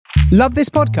Love this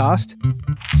podcast?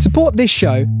 Support this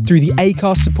show through the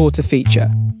Acast supporter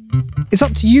feature. It's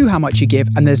up to you how much you give,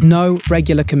 and there's no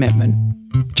regular commitment.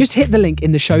 Just hit the link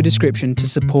in the show description to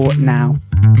support now.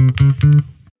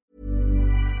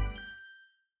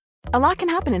 A lot can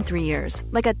happen in 3 years,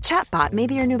 like a chatbot may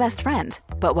be your new best friend.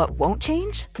 But what won't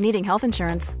change? Needing health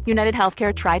insurance. United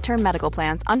Healthcare Tri-Term Medical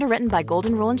Plans, underwritten by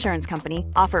Golden Rule Insurance Company,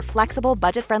 offer flexible,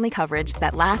 budget-friendly coverage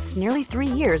that lasts nearly 3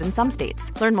 years in some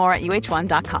states. Learn more at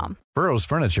uh1.com. Burrow's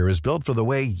furniture is built for the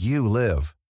way you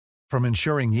live. From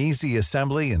ensuring easy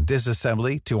assembly and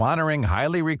disassembly to honoring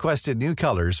highly requested new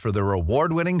colors for their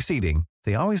award-winning seating,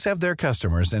 they always have their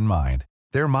customers in mind.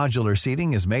 Their modular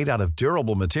seating is made out of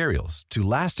durable materials to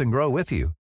last and grow with you.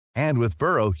 And with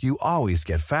Burrow, you always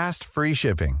get fast, free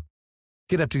shipping.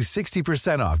 Get up to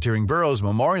 60% off during Burrow's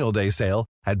Memorial Day sale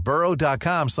at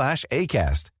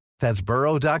burrow.com/ACAST. That's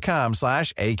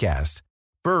burrow.com/ACAST.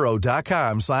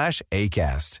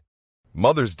 burrow.com/ACAST.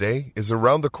 Mother's Day is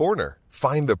around the corner.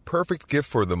 Find the perfect gift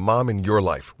for the mom in your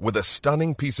life with a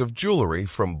stunning piece of jewelry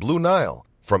from Blue Nile.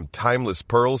 From timeless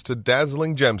pearls to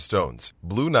dazzling gemstones,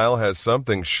 Blue Nile has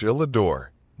something she'll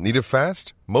adore. Need it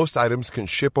fast? Most items can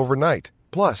ship overnight.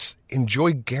 Plus,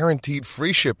 enjoy guaranteed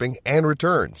free shipping and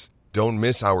returns. Don't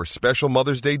miss our special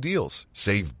Mother's Day deals.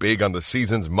 Save big on the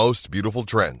season's most beautiful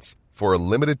trends. For a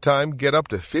limited time, get up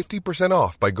to 50%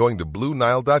 off by going to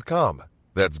BlueNile.com.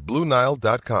 That's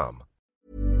BlueNile.com.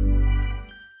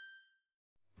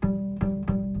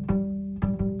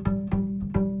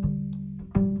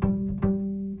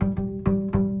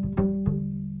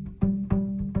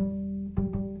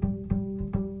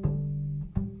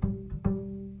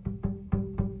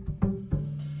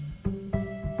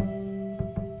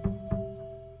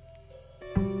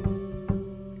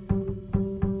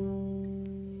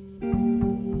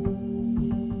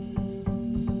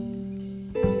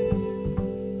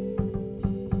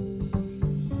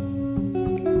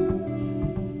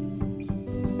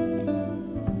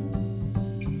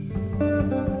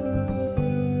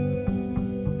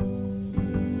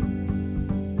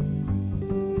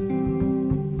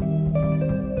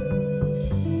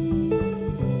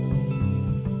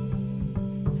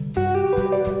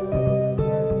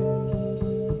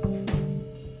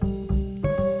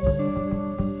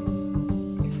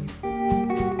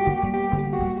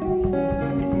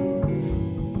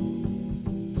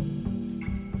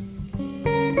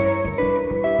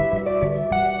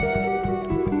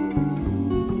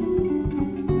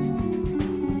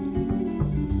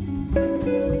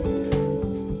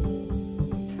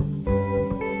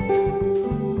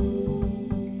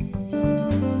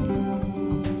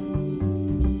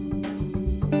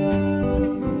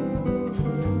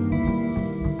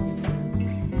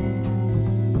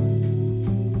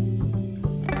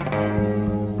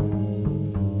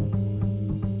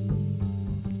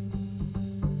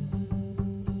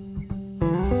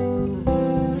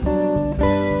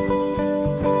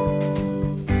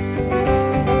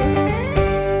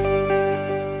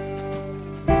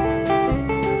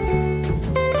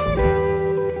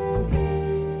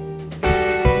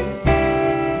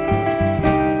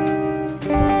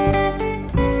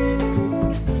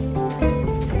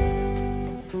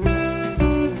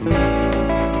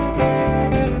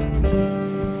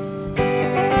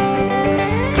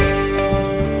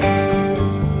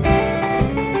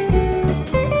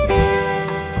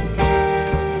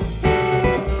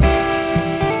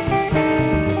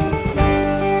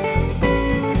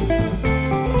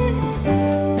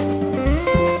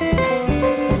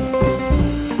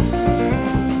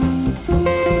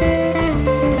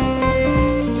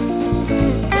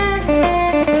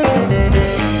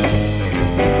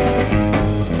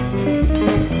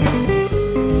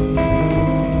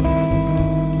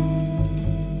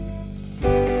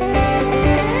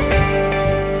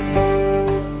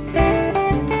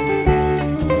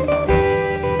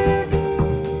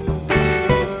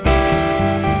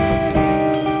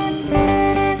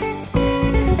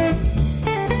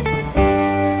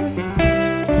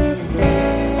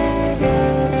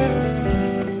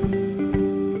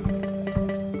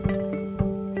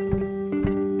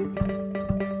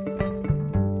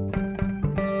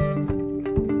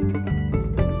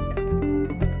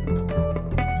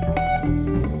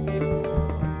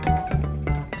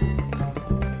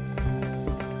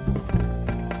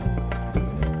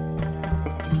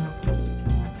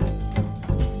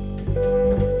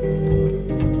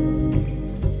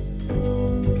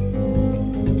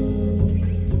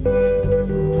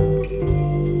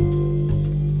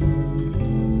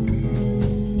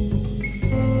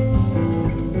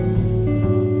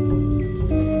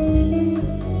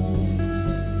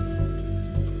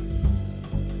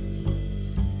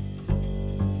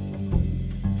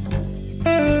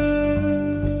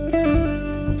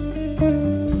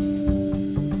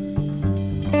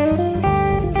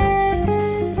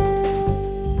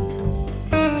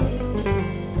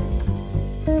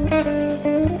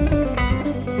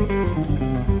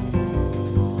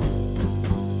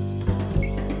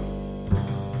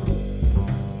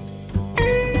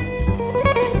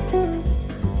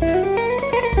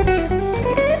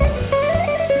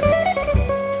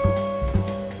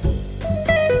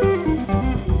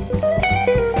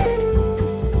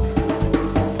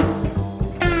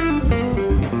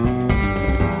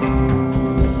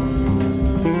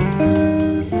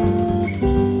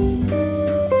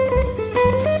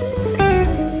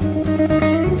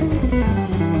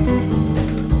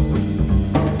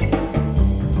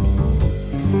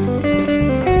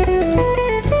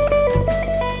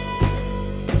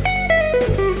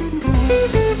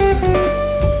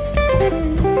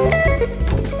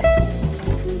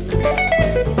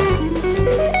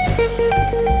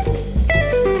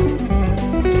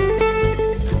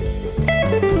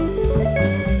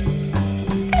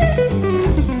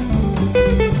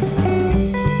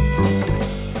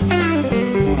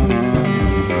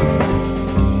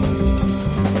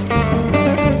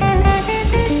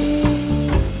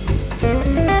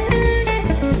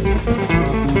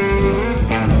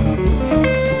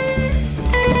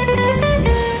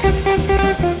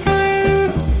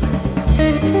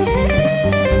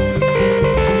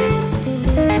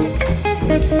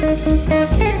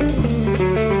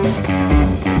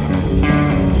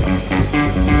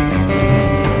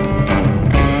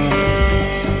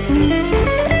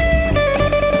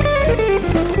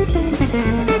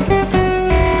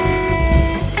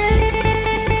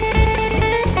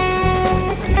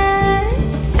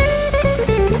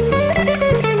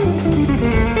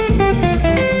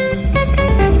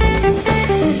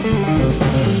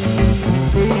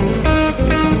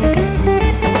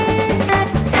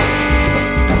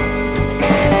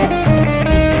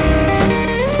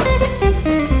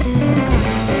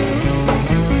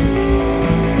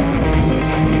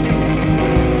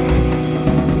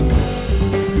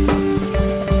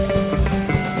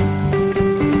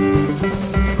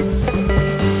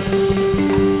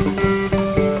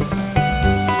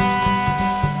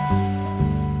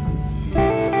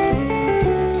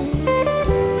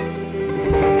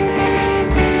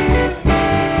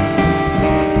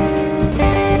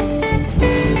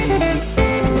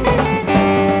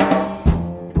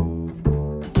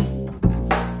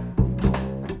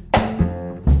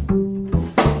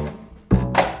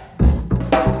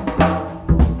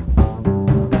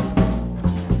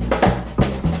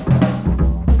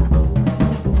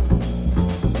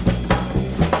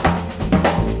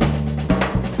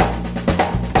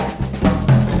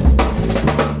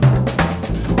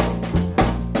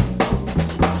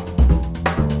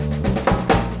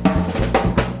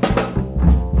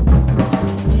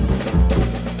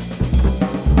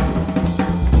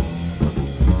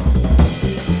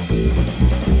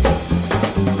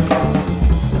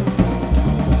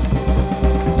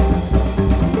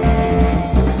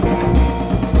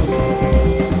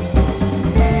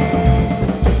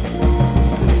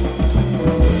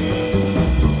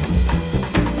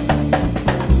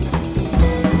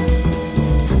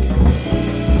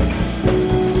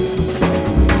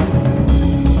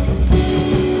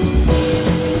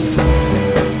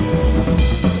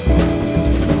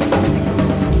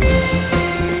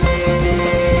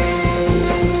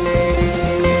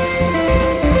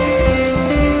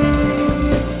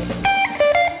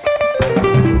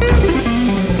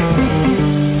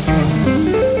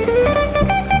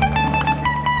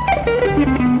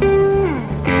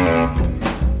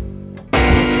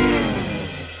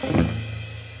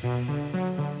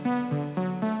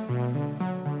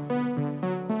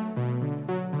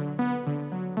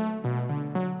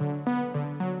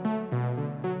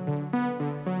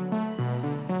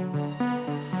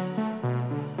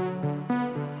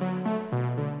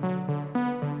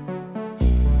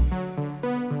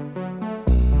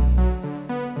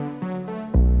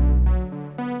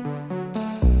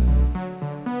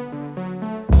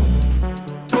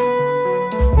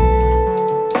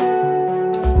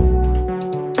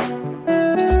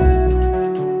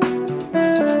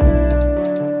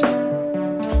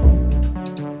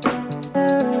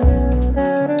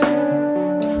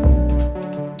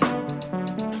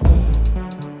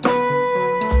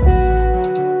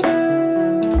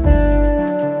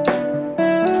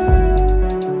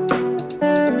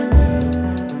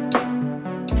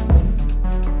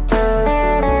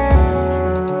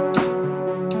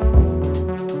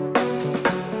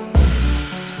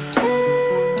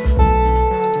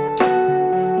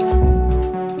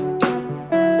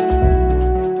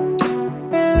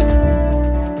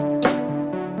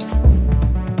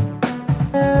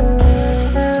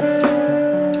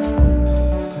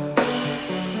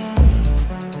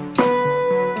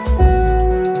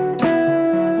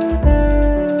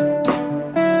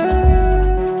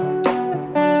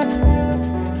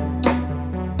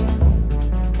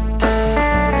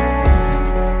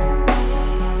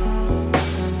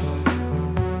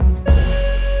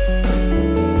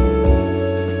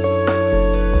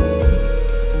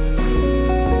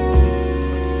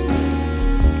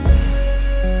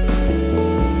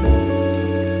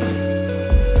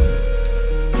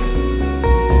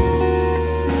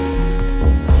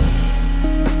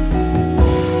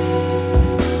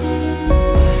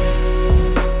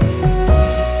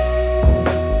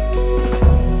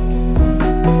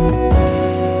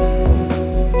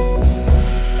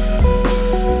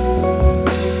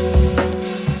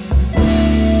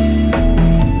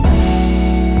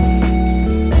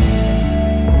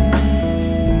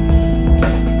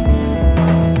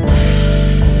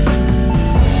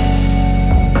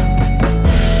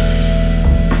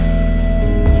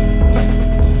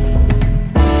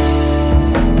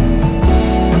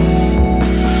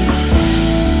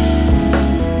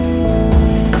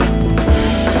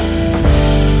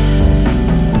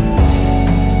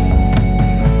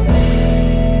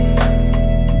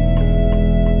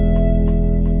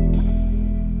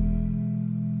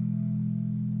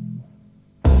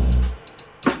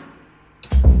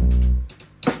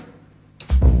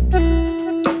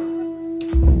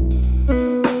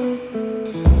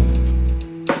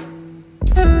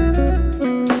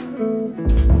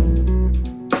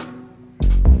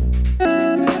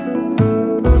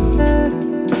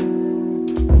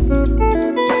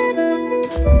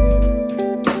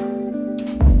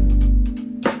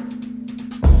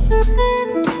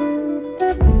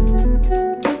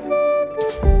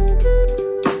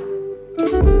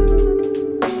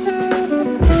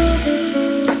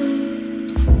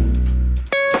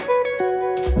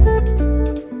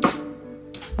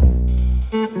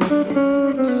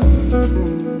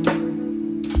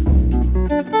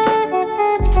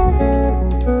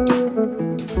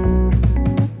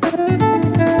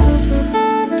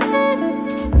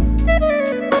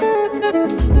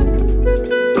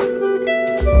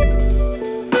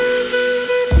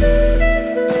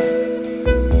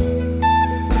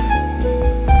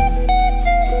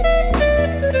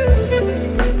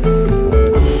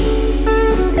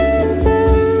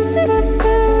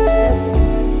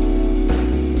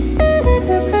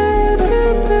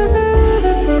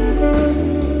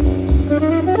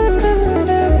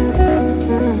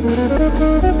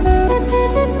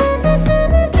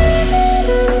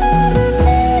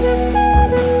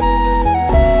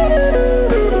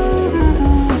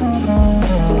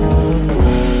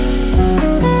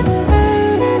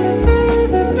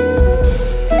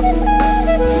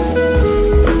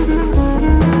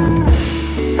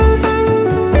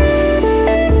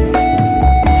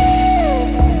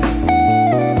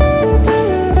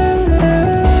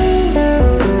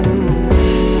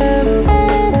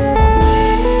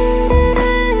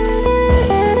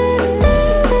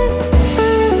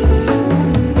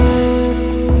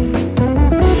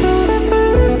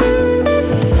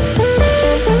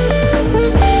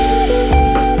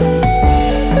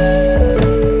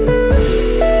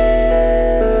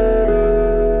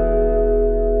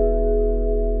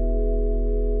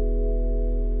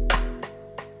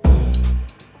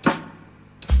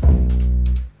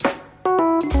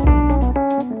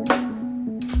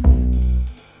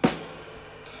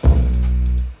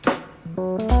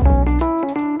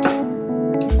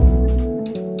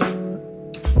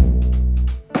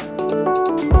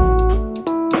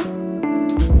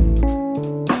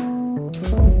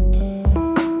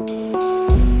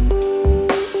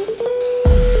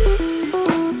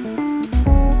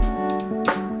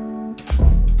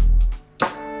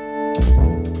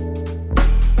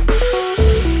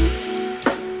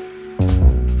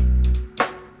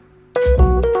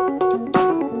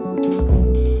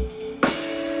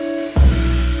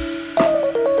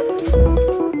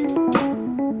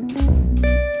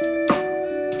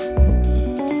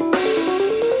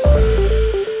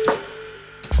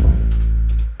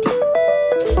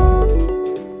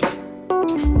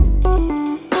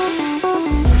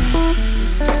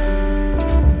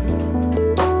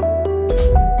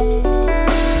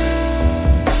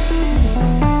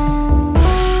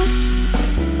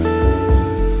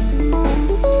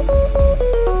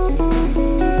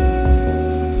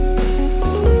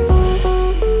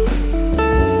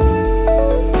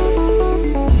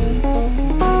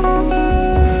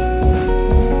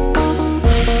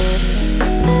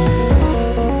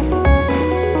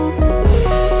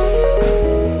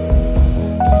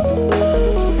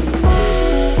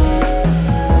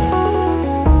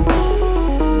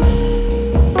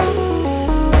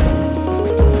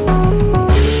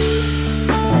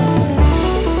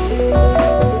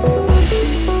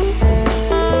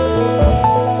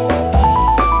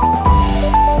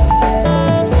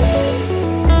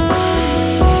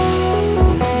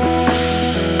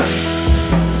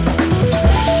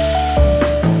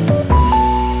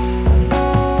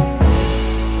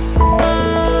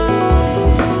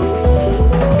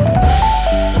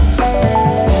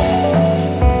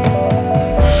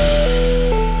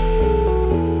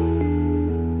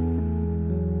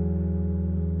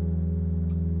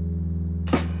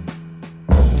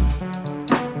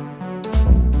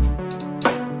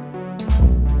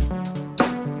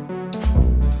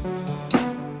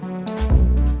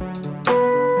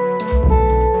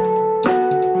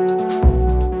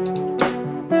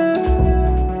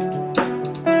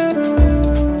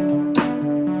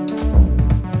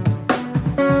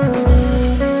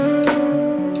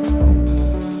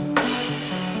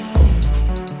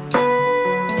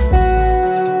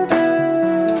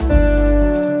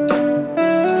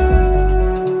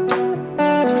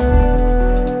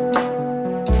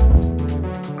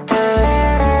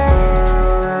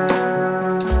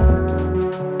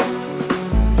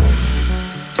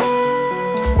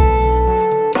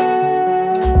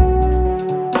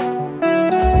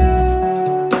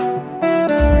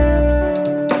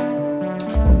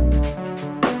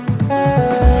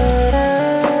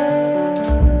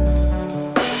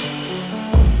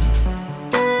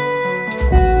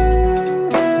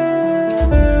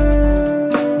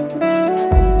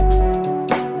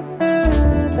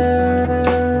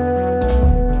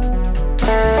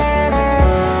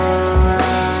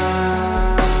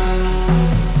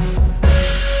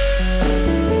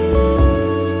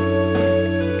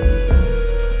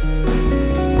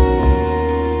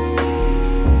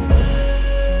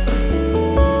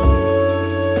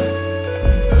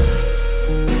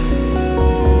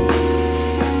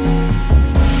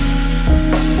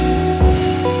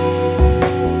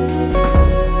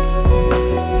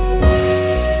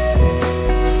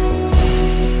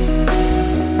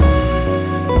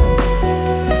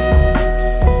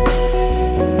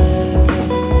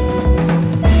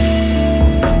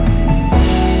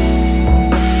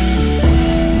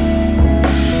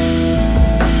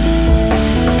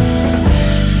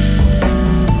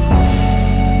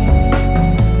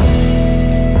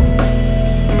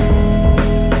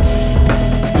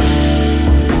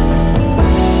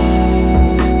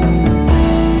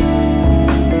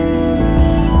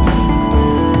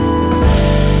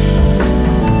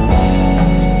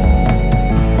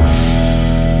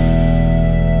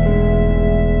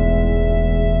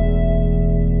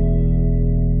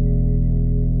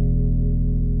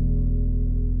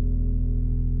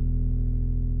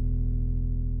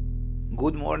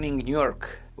 morning, New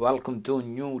York. Welcome to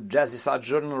new Jazzysad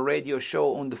Journal radio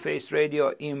show on the Face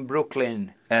Radio in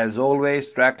Brooklyn. As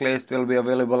always, tracklist will be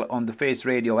available on the Face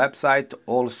Radio website,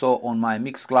 also on my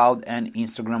Mixcloud and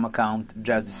Instagram account,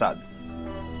 Jazzysad.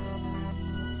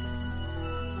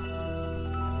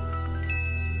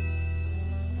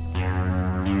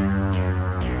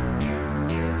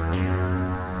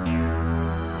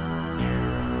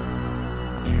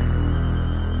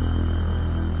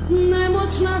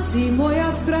 Nemoćna si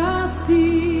moja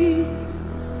strasti,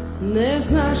 ne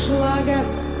znaš lagat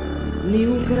ni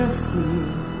ukrasti.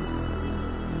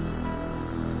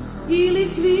 Ili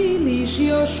cviliš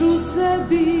još u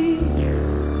sebi,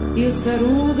 ili se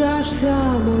rugaš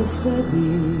samoj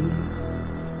sebi.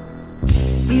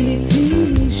 Ili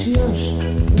cviliš još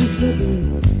u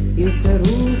sebi, ili se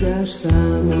rugaš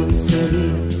samoj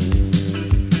sebi.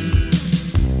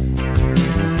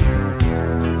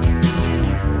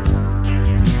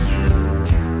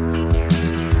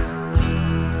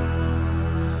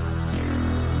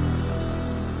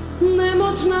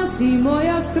 Nemoćna si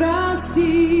moja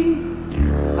strasti,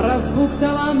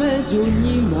 razbuktala među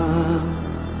njima.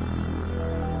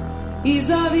 I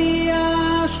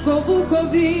zavijaš ko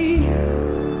vukovi,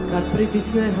 kad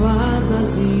pritisne hladna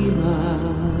zima.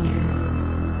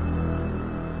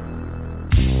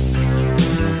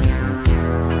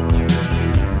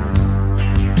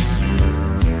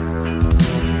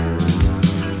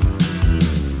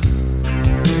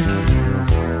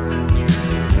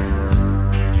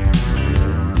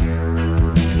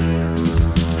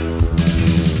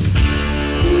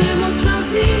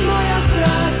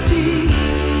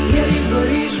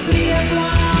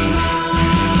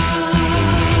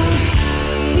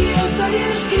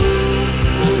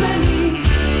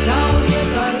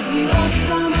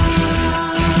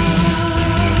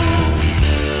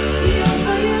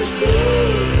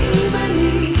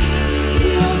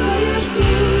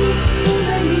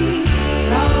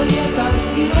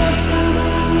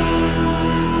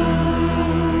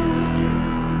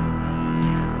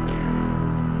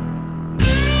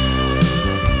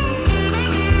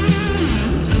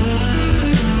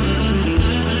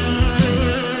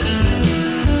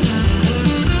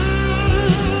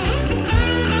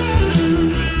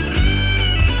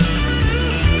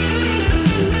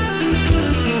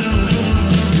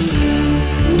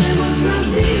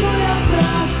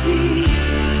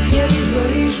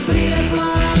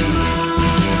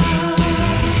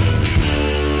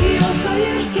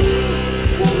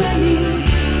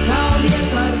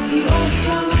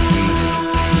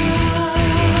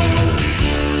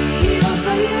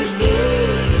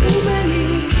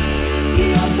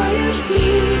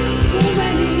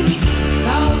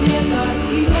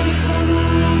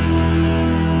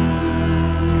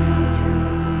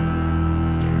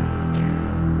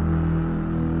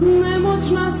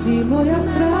 Nemoćna si moja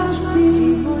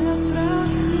strasti,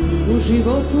 u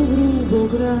životu grubog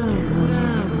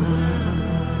rana.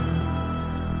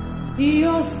 I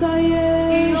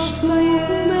ostaješ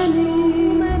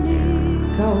tu meni,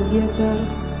 kao vjetar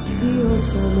i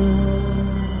osama.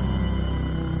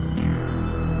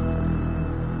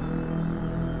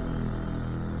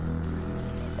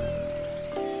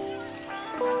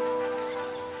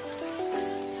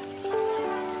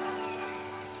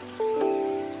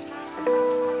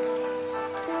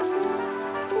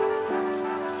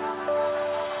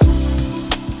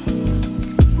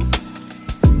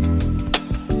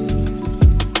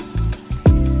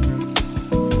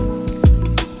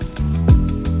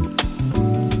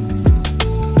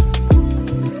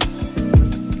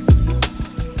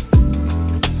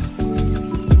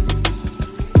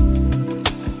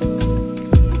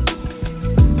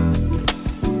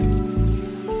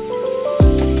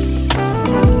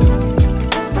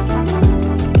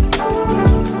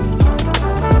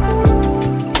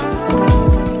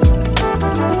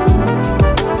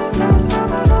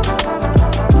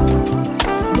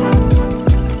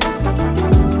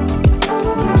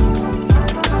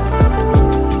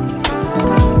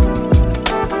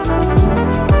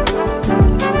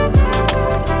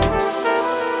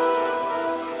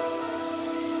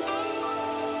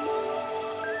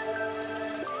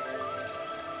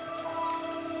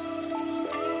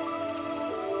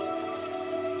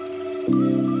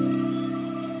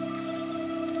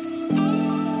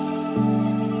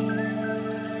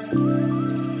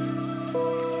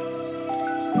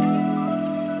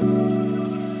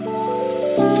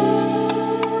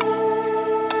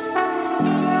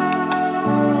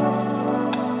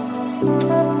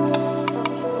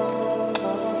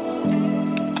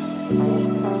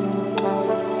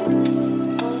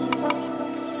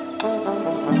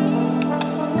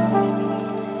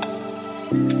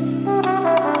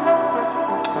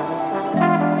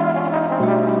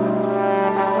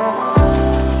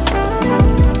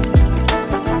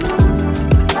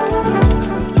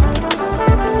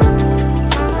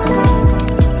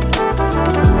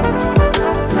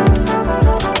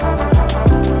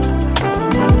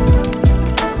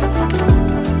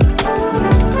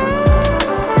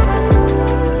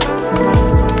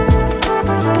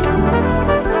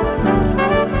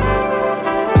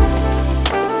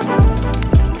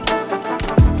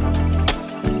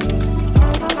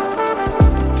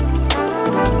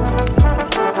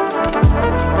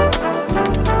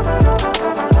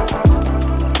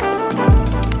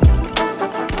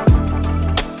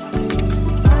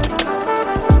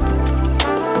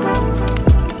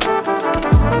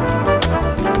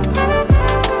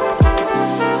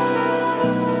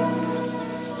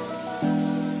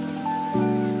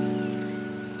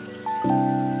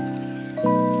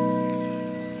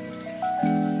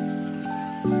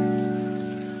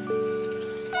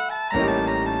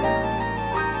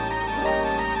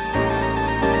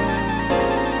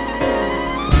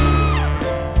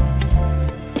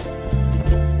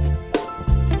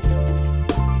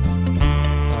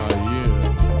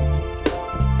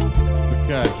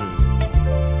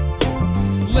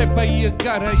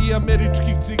 para i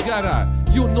američkih cigara.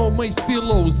 You know my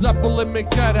stilo, zabole me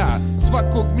kara.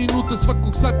 Svakog minuta,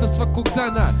 svakog sata, svakog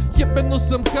dana. Jebeno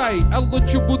sam haj, al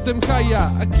noću budem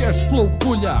haja. A cash flow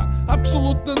pulja,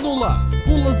 apsolutna nula.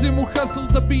 Ulazim u hustle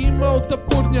da bi imao da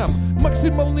purnjam.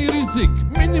 Maksimalni rizik,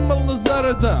 minimalna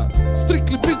zarada.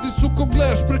 Strictly business u kom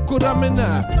gledaš preko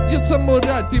ramena. Ja samo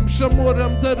radim šta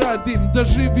moram da radim. Da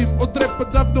živim od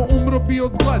repa, davno umro bi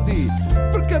od gladi.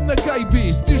 Frka na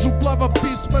gajbi, stižu plava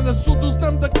pisma. Na sudu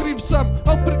znam da kriv sam,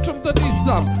 al pričam da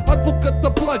nisam. Advokata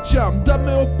plaćam, da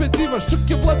me opediva.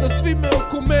 Šrke vlada svime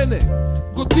oko mene.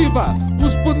 Gotiva,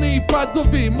 usponi i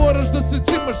padovi. Moraš da se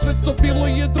cimaš, sve to bilo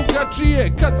je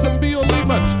drugačije kad sam bio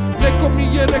limač. Neko mi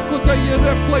je rekao da je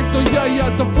rap life do jaja.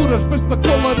 Da furaš bez na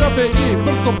kola rave i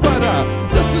brdo para.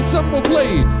 Da se samo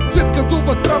bleji, cirka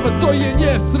duva trava, to je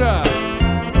njesra.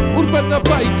 Urbana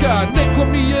bajka, neko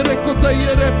mi je rekao da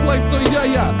je rap life do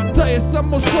jaja. Da je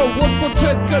samo show od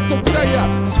početka do kraja.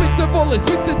 Svi te vole,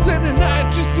 svi te cene,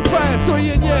 najjači si baja, to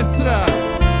je njesra.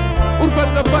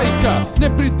 Urbana bajka,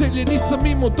 neprijatelje nisam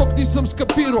imao dok nisam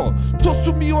skapirao. To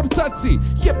su mi ortaci,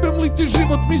 jebem li ti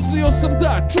život, mislio sam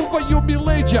da čuvaju mi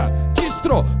leđa.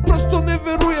 Kistro, prosto ne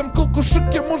verujem koliko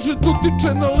šrke može da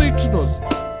utiče na ličnost.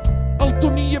 Al to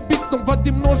nije bitno,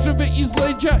 vadim noževe iz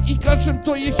leđa i kažem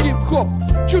to je hip-hop.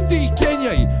 Ćuti i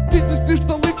kenjaj, biznis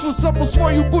ništa lično, samo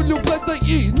svoju bulju gledaj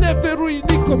i ne veruj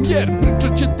nikom. Jer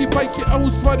pričat će ti bajke, a u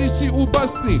stvari si u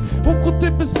basni. Oko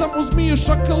tebe samo zmije,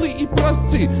 šakali i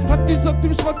prasci. A ti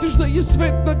zatim shvatiš da je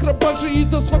svet na grabaži i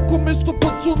da svako mesto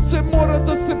pod suncem mora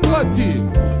da se plati.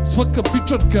 Svaka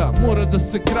pičarka mora da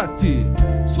se krati.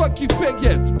 Svaki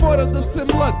feget mora da se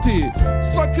mlati.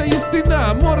 Svaka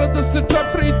istina mora da se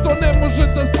čapri i to ne može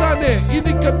da stane i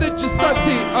nikad neće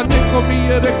stati. A neko mi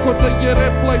je rekao da je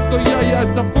rap life do jaja.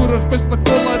 Da furaš bez na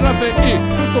kola rave i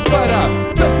brdo para.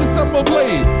 Da se samo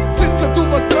bleji, cirka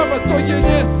duva trava, to je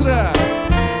njesra.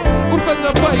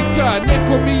 Urbana bajka,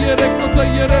 neko mi je rekao da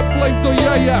je rap life do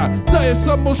jaja. Da je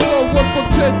samo show od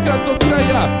početka do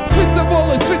kraja. Svi te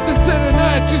vole, svi te cene,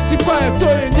 najjači si baja, to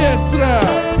je njesra.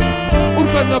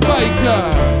 Urbana bajka.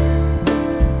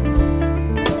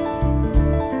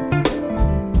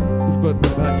 Urbana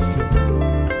bajka.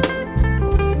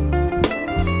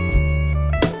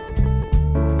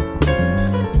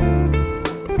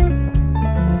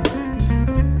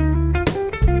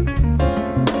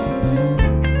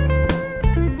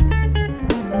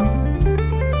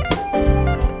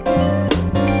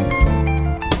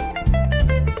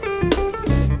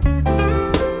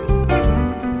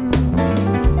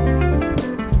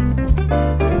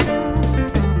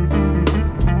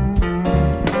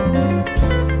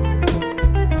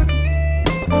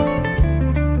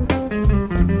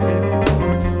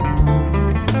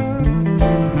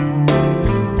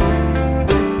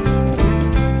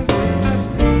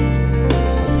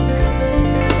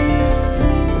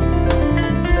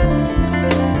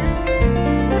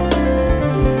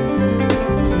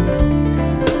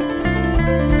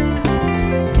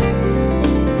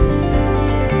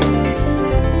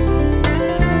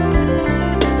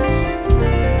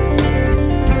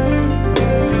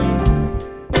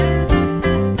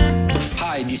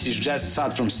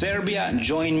 Jazzysad from Serbia.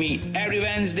 Join me every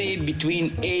Wednesday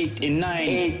between 8 and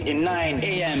 9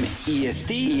 a.m.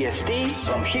 EST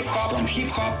from hip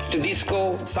hop to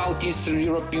disco, Southeastern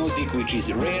Europe music, which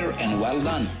is rare and well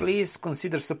done. Please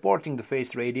consider supporting the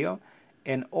Face Radio,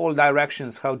 and all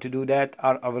directions how to do that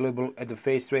are available at the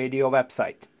Face Radio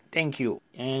website. Thank you.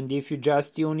 And if you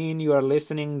just tune in, you are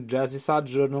listening Jazzysad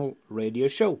Journal Radio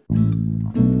Show.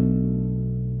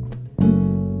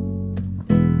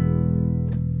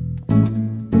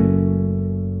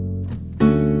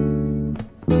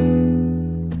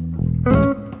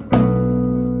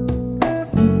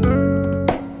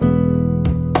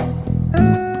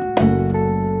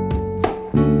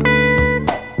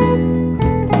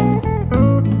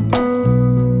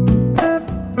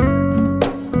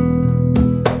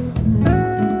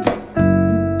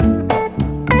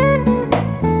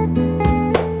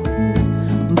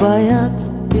 Bayat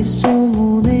bir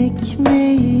somun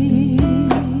ekmeği,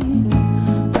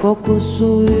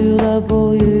 kokusuyla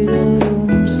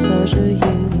boyuyorum sarıyı.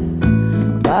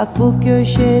 Bak bu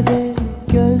köşede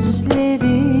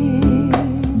gözlerim,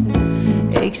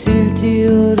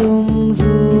 eksiltiyorum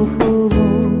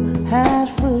ruhumu her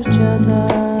fırçada.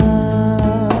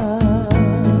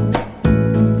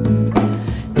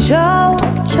 Çal,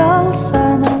 çal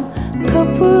sana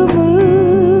kapımı,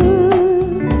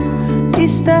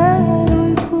 İster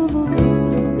uykulu,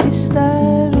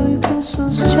 ister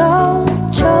uykusuz, çal,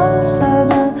 çal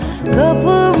sana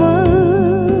kapımı.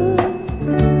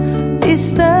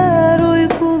 İster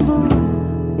uykulu,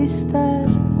 ister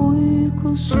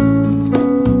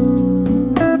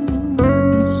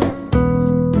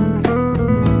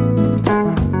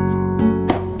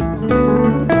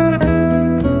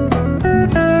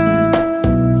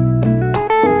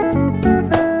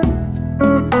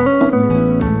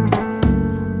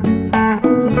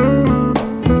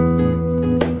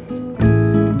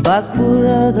Bak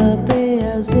burada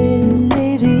beyaz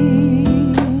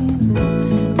ellerim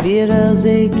biraz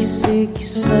eksik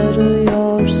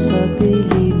sarıyorsa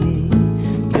belimi,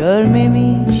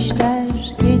 görmemişler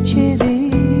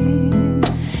geçerim.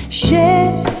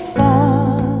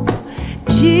 Şeffaf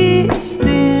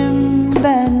çizdim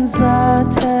ben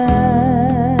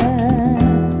zaten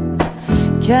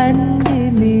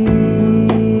kendimi.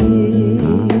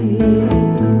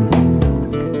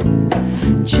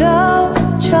 Çal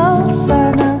çal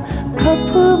sana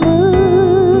kapımı,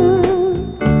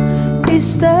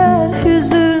 İster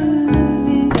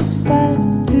hüzünlü ister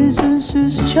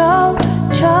hüzünsüz. Çal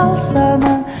çal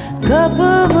sana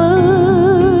kapımı,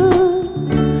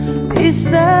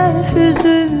 İster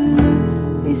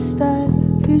hüzünlü ister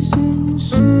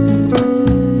hüzünsüz.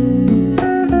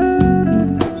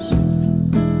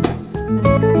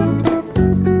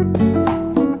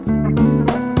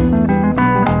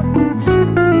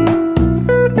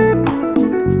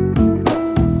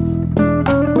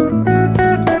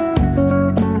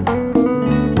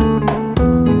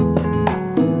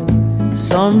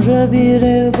 Sonra bir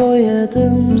ev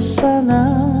boyadım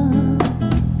sana,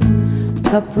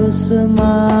 kapısı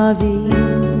mavi,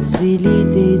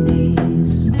 zili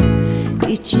deniz.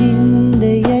 İçinde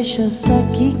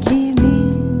yaşasak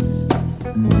ikimiz,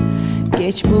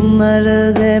 geç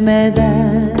bunları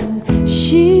demeden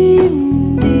şimdi.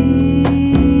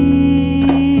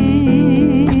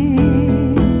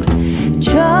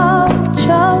 Çal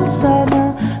çal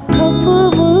sana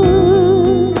kapımı,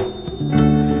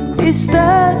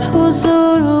 İster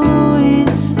huzurlu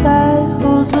ister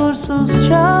huzursuz.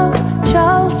 Çal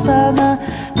çal sana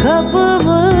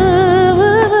kapımı,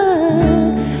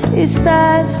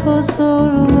 İster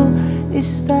huzurlu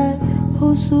ister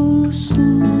huzursuz.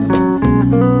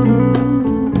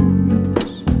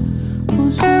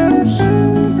 Huzursuz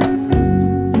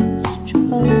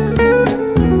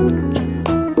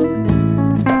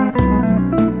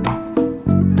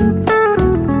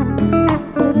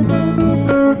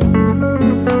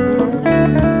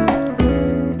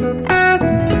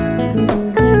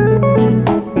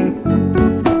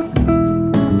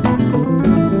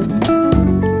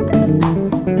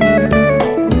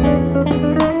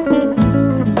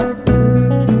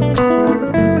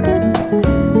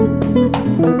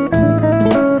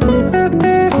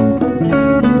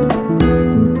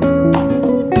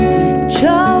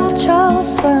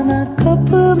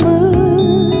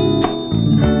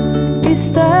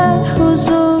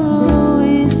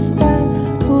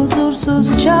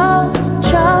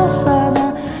çal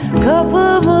sana.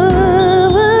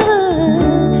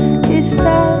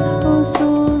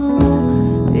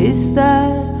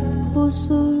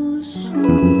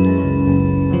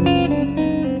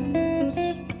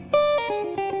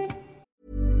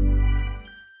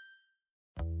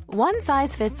 One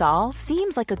size fits all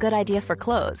seems like a good idea for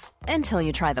clothes until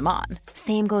you try them on.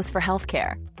 Same goes for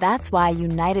healthcare. That's why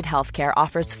United Healthcare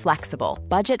offers flexible,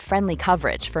 budget-friendly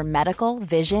coverage for medical,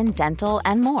 vision, dental,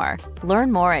 and more.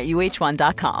 Learn more at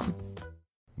uh1.com.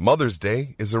 Mother's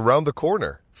Day is around the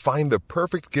corner. Find the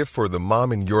perfect gift for the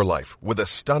mom in your life with a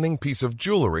stunning piece of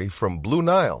jewelry from Blue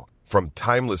Nile. From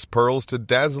timeless pearls to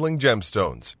dazzling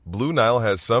gemstones, Blue Nile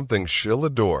has something she'll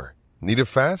adore. Need it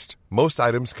fast? Most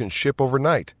items can ship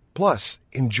overnight. Plus,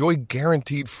 enjoy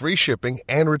guaranteed free shipping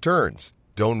and returns.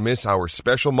 Don't miss our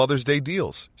special Mother's Day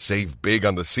deals. Save big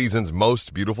on the season's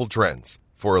most beautiful trends.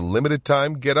 For a limited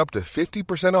time, get up to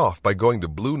 50% off by going to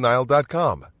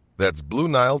BlueNile.com. That's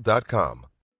BlueNile.com.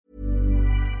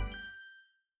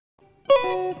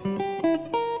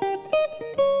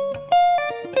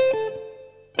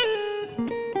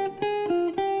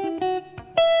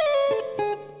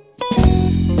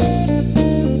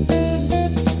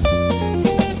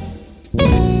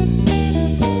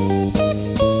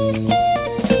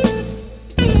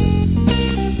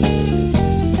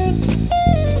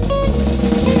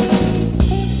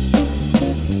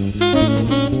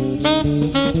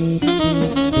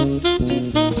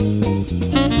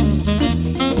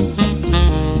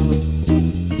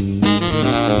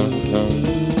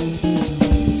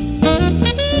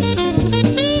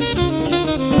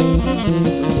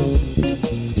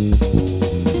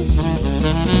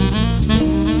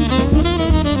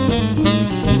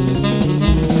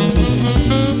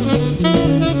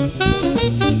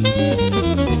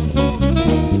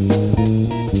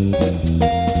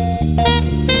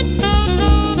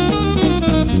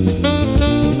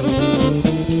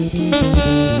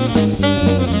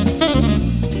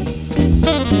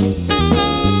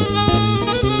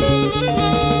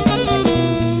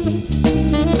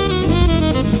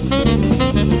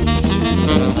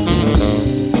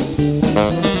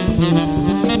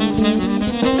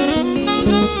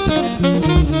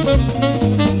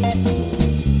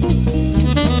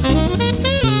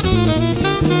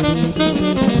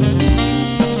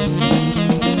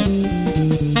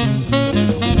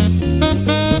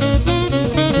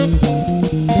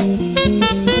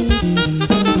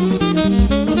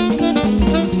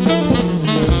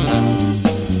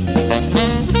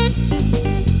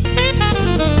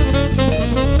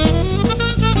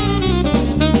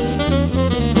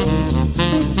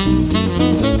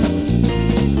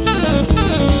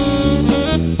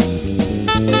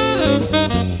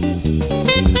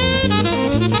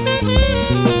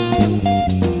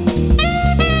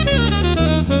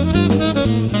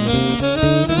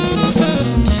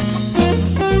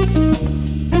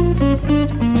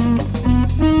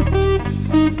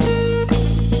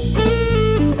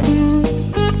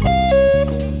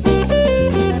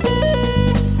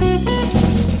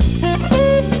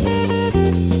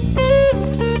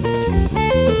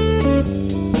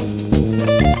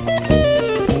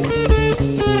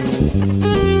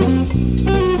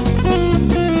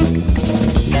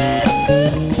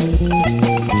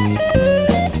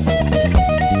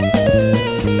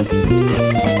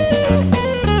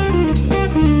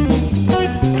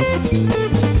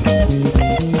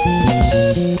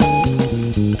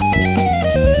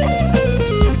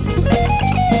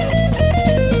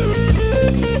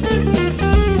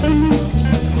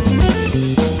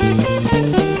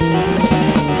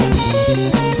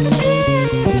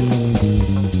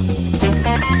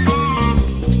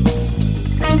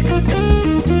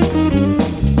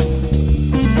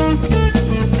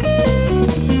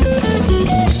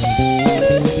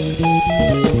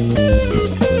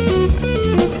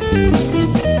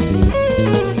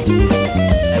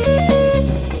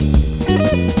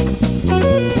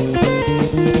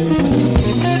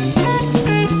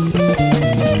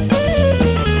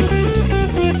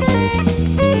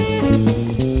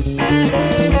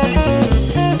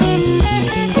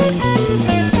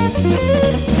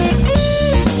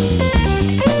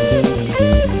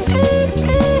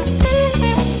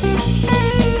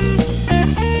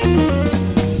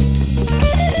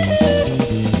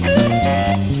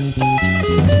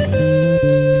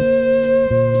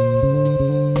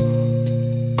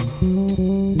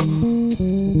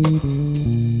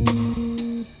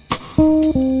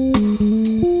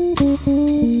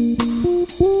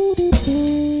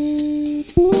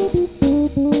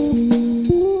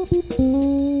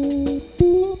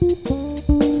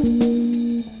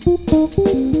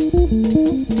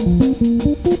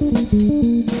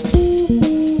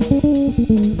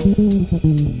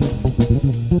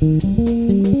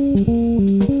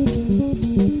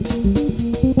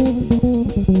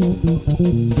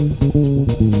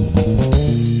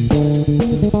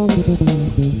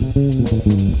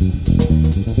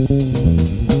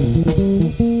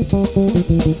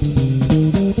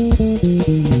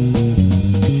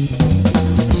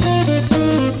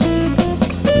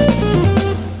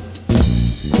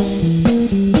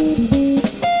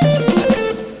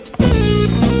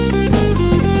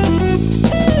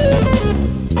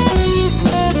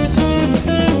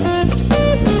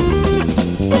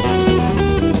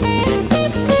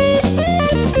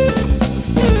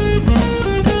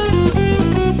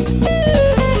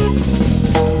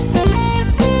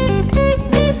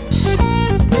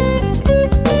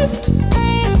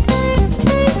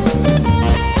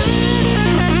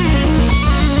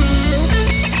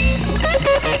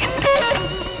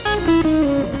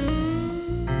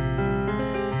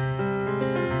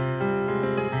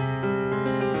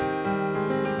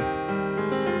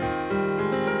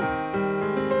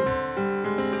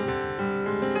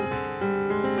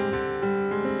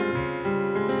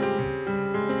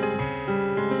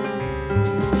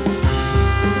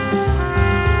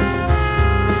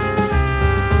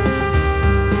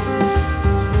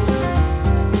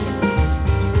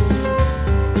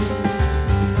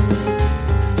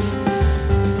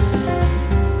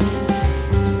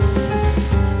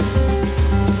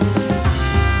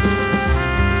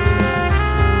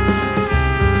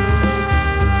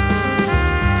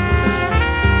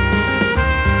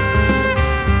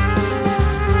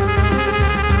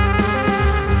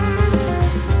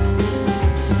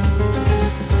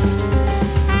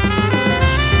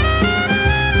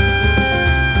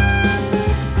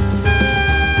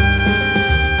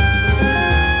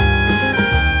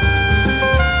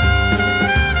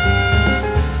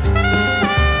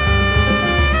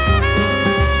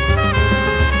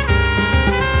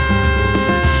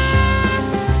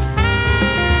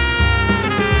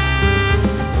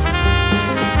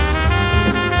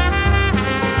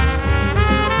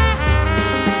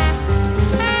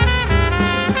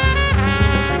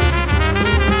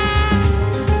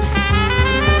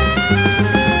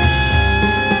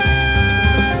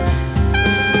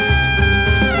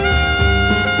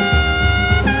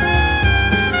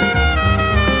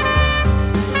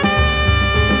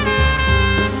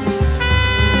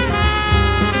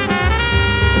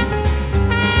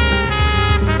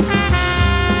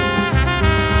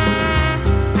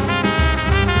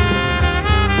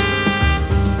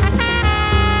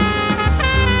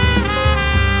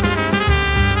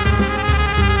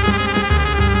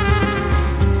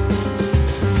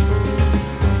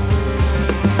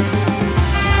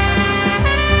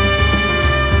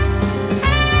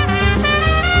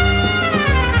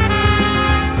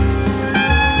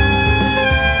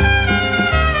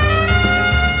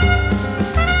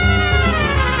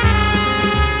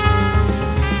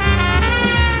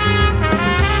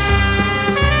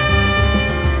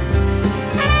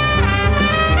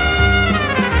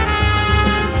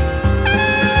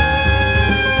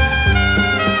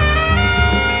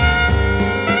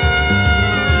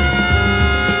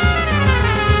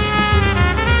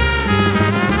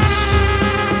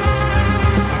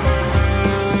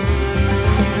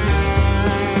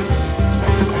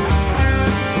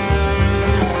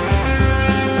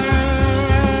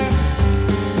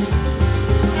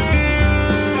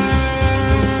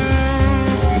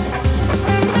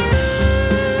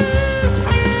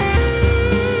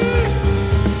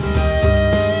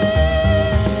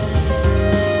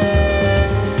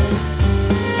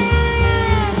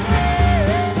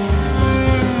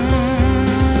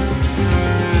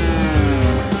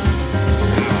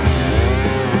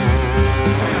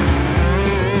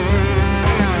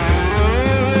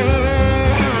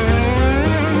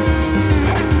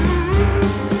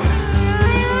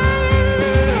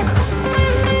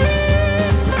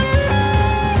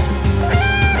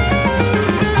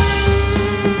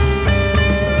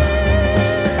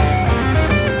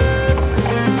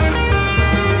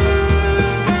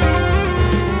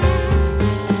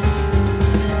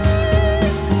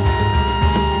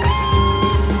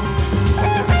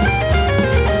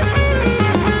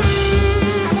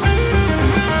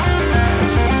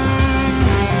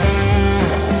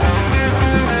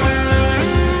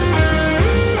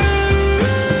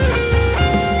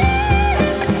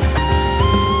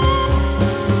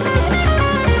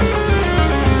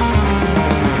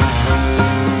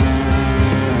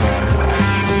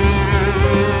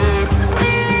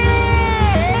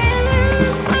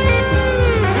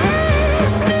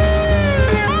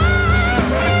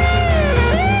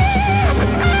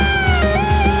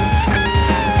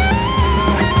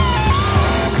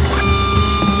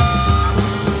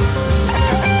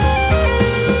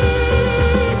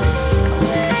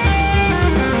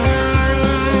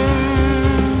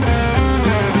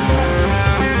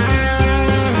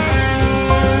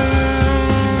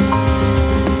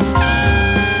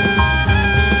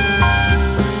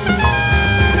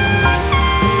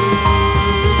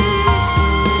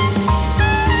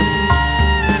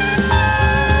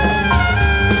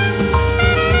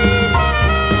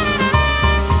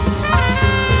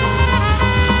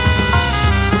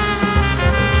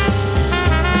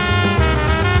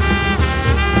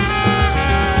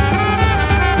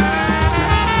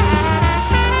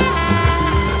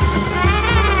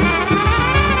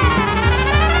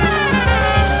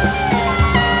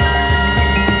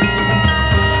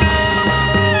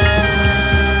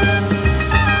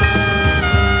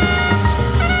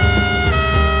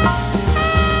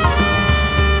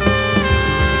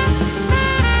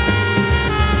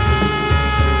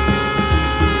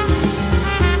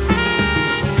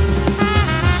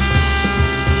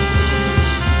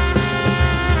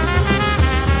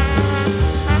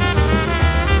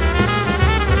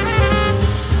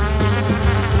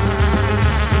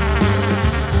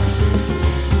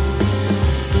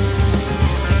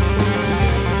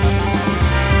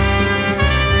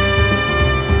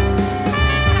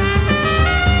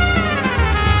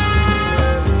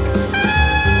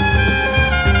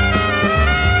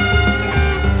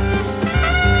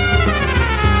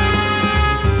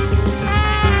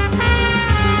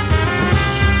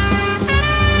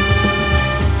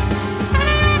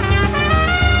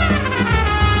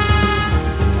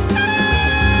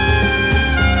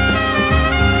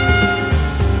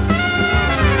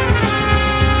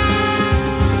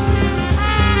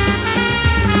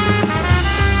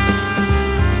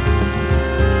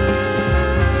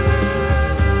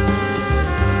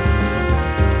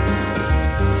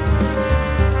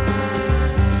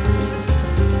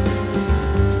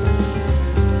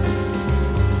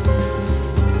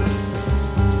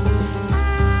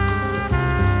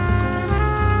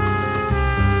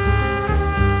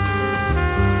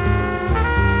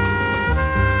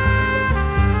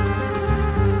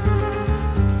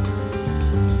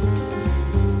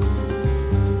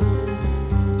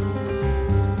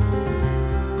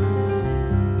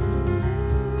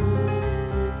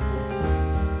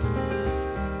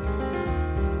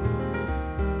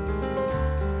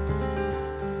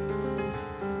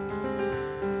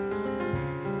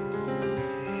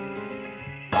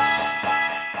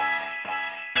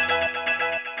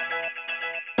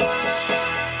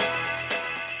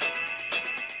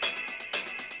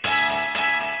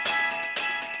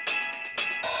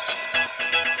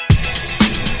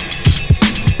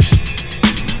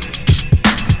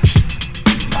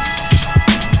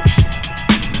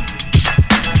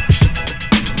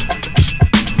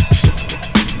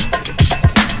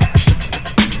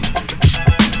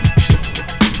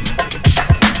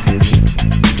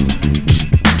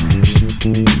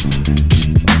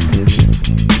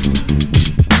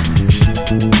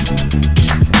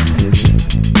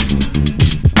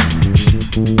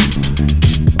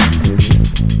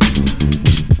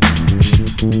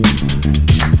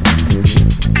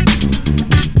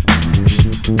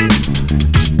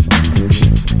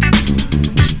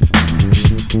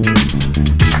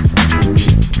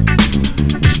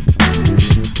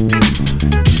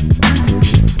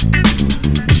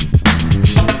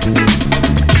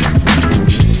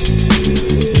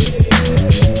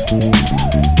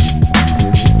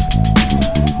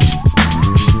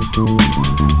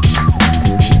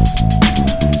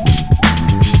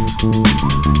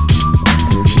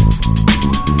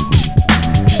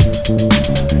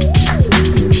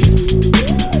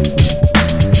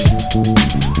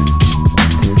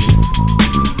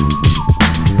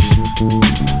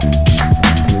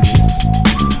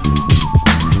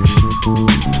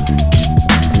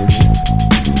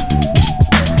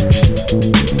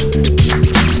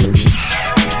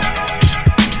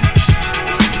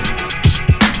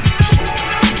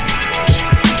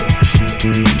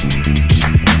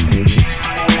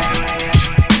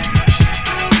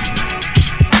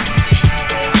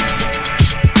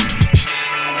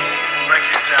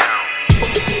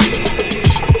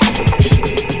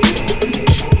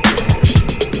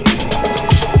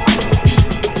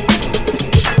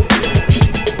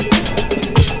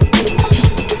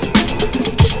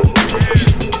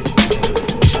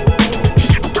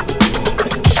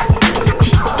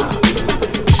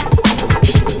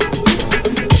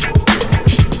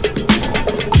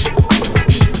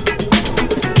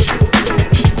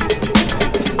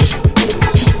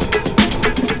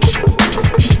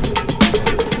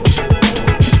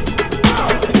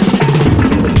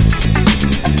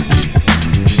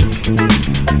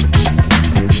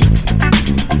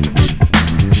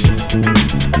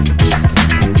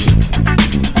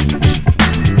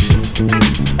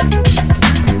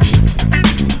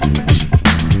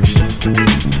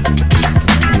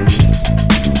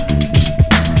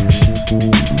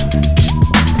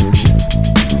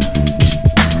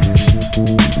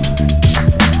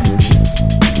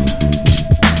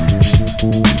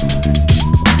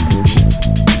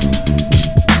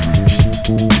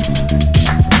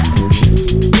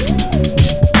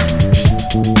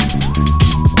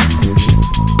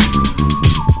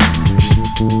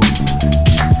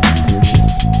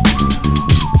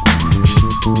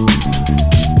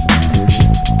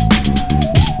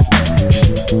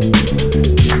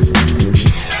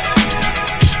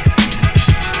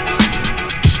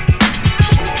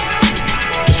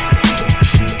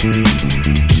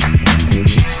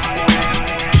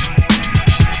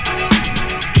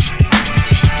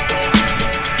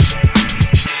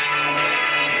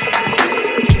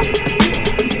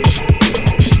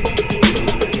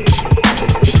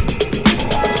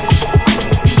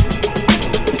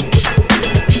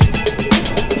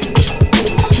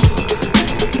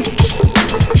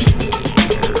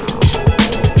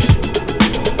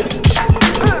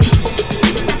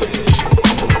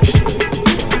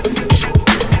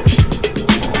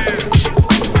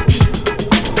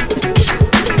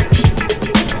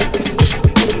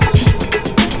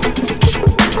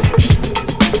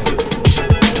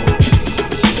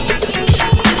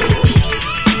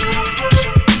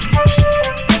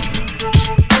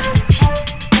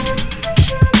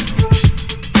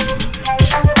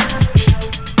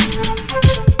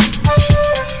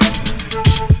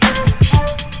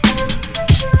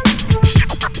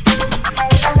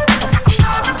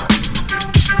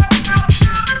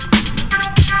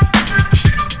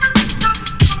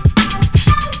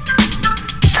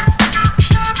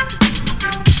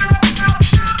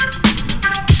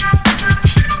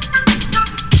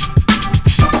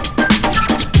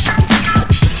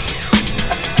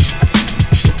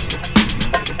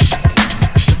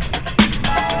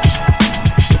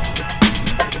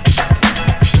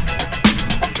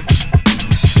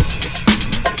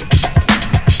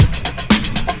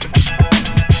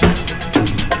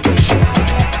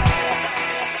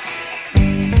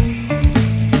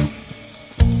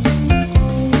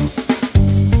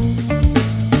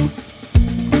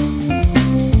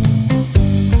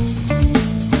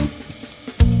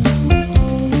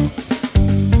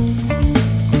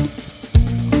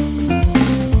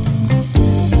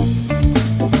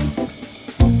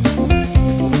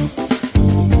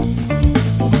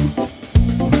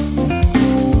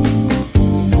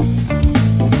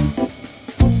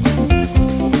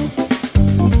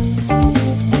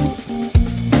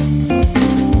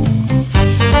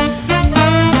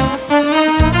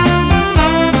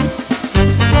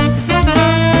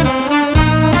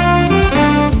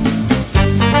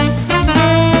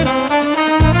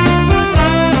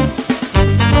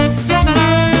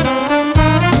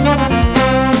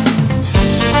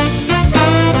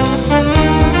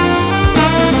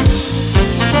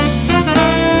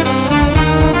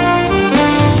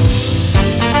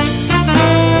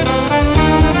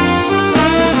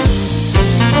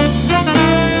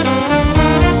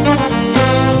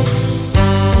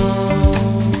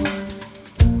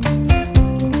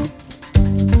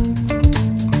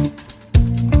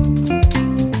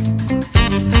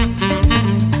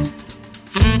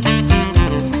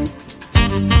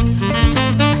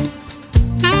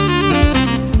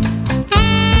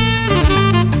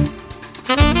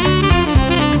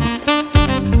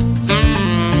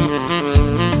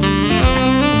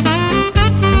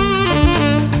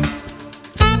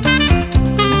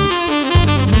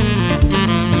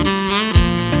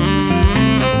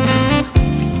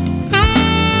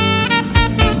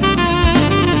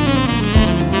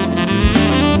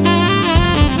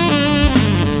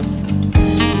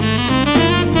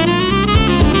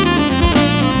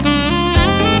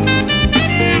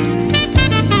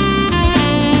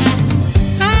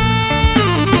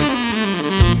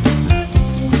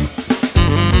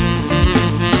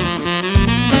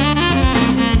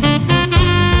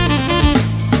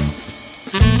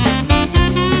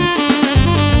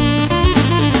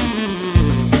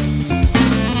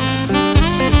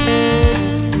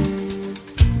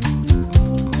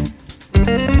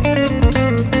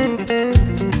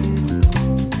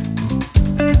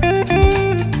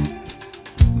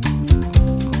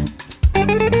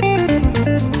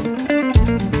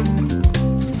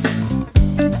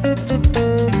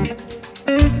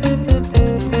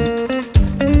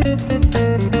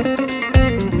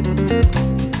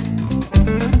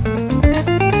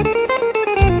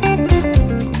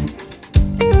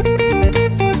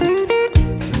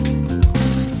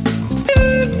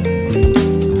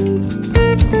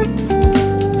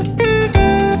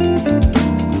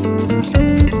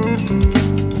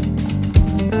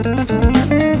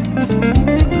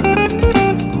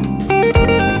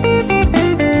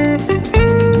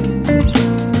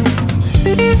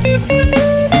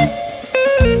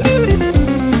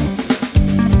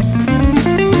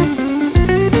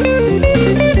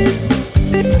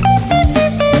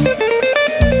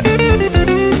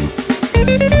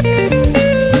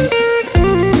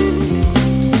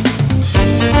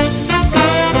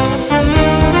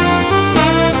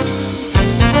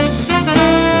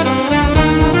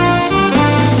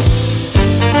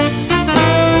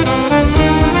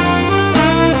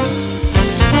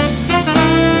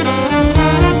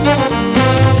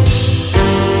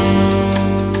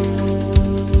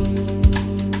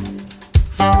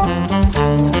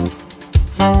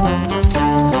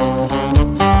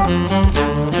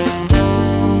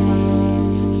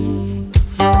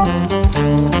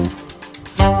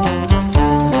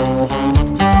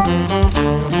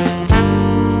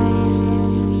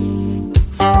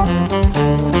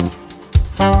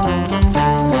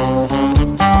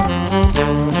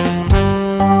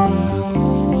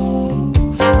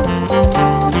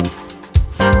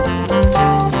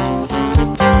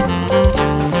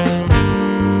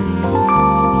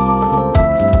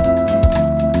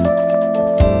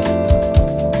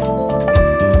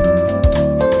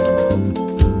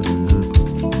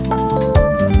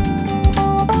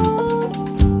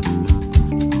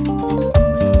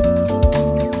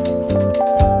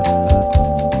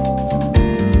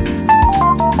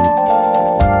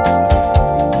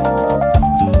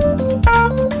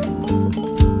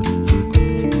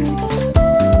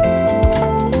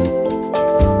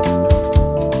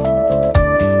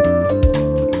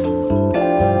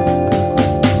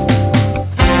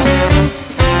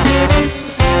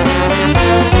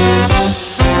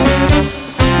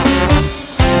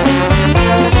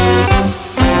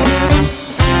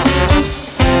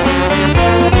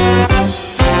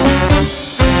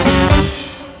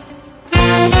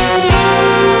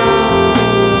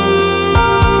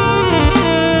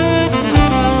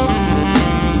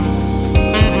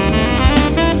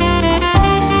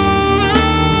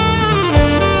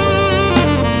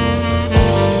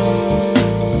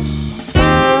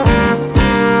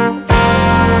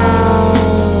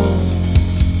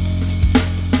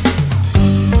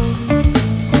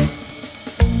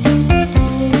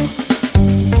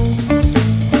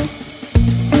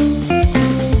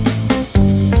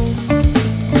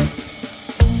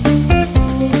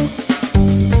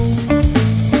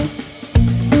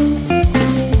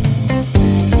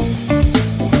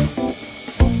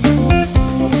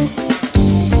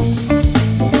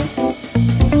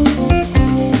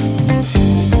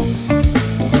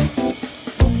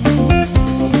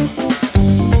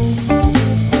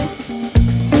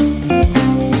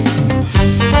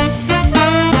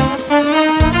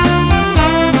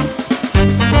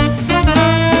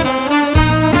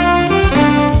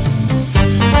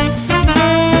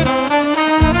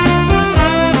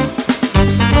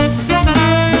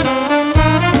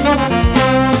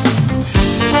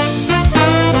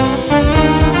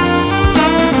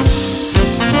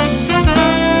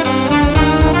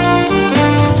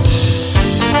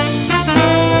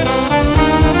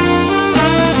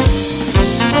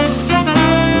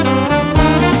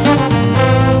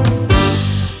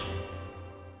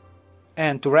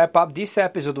 And to wrap up this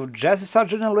episode of Jazzysad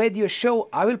Journal Radio Show,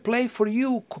 I will play for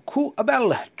you Cuckoo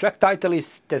Abel. Track title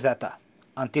is Tezeta.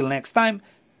 Until next time,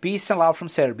 peace and love from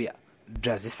Serbia.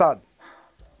 Jazzysad.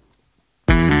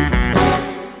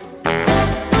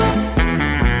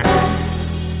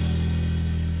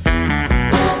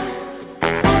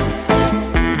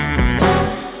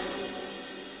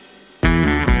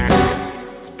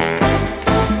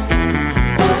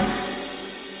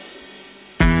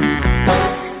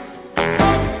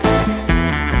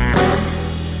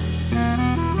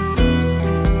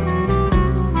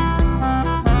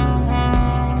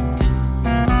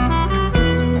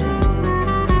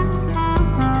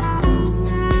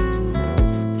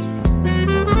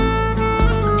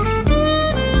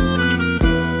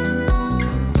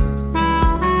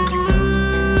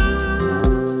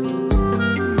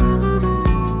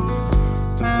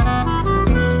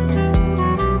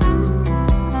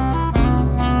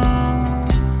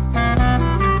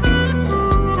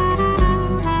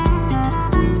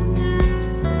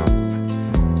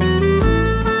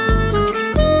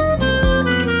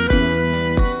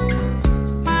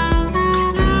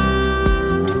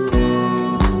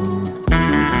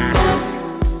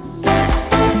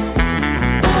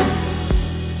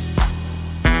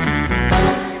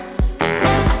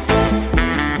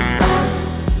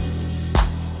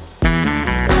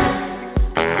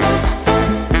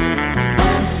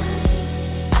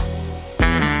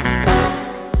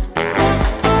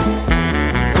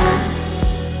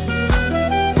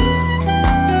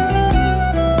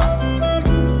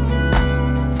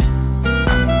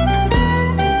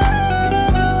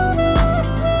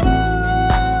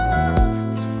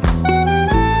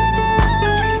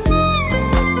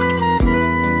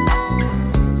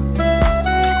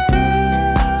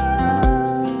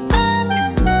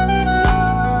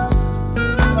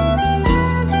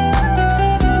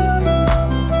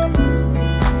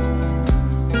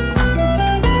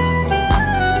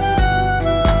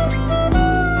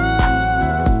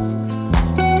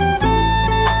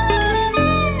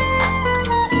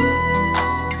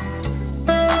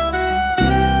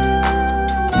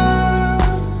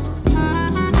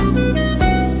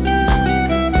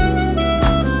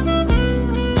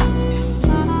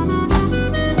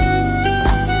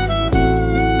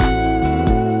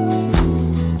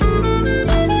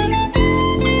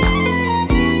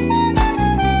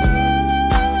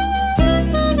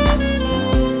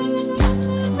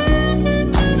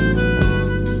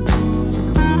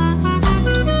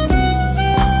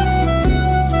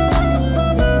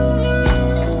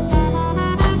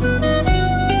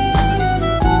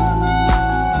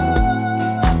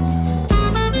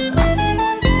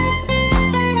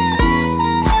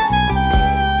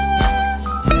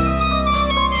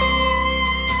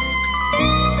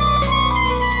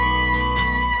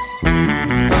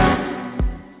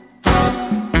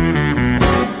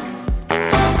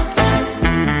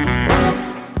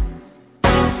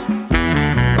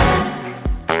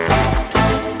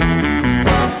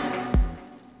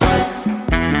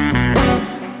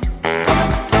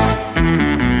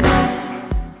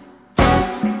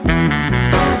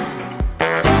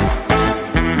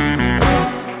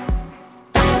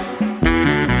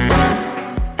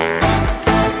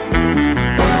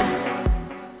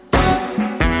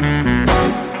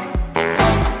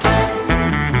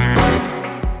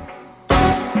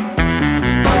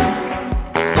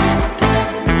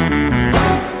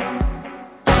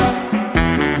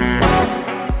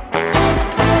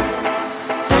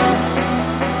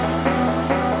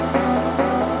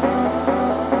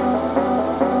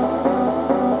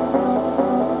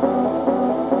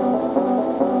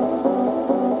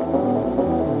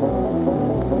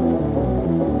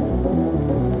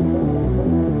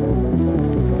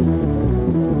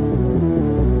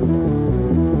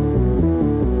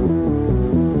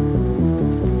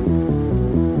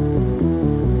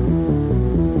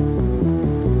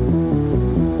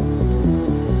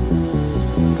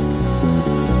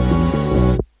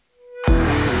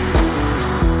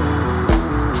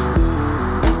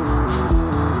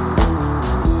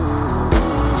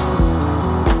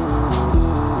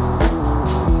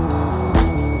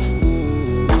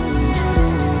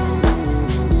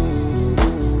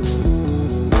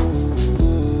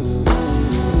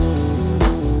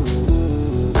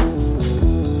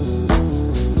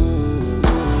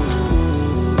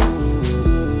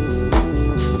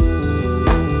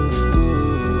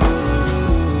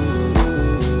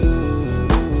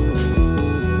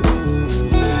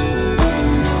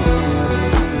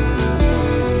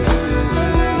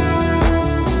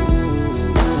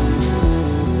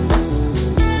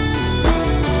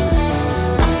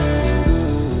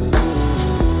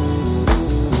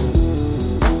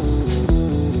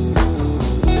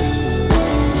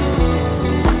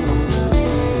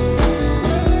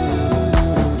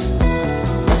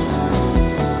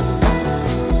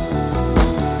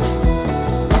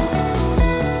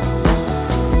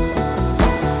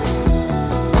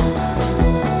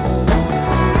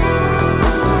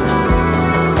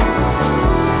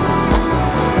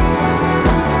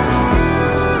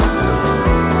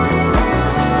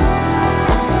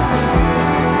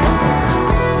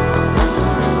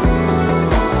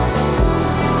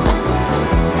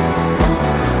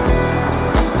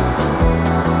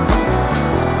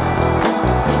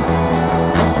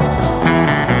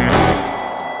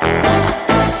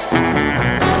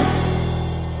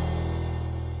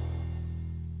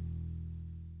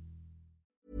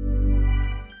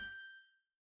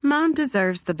 Mom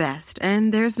deserves the best,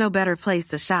 and there's no better place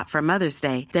to shop for Mother's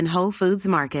Day than Whole Foods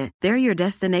Market. They're your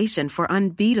destination for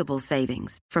unbeatable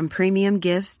savings, from premium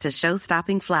gifts to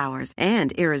show-stopping flowers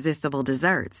and irresistible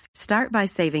desserts. Start by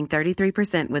saving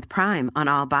 33% with Prime on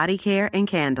all body care and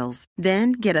candles.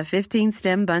 Then get a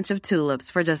 15-stem bunch of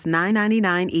tulips for just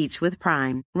 $9.99 each with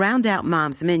Prime. Round out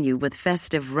Mom's menu with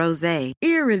festive rosé,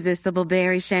 irresistible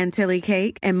berry chantilly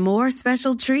cake, and more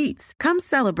special treats. Come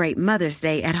celebrate Mother's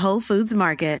Day at Whole Foods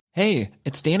Market. Hey,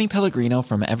 it's Danny Pellegrino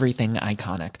from Everything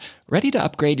Iconic. Ready to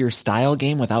upgrade your style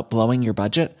game without blowing your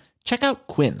budget? Check out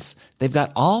Quince. They've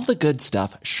got all the good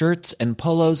stuff, shirts and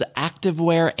polos,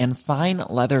 activewear, and fine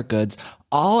leather goods,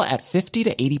 all at 50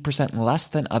 to 80% less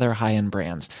than other high-end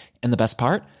brands. And the best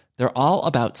part? They're all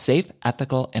about safe,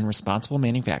 ethical, and responsible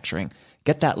manufacturing.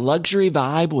 Get that luxury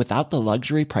vibe without the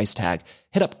luxury price tag.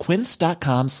 Hit up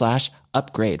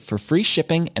quince.com/upgrade for free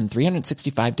shipping and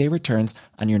 365-day returns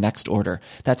on your next order.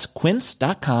 That's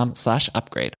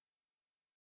quince.com/upgrade.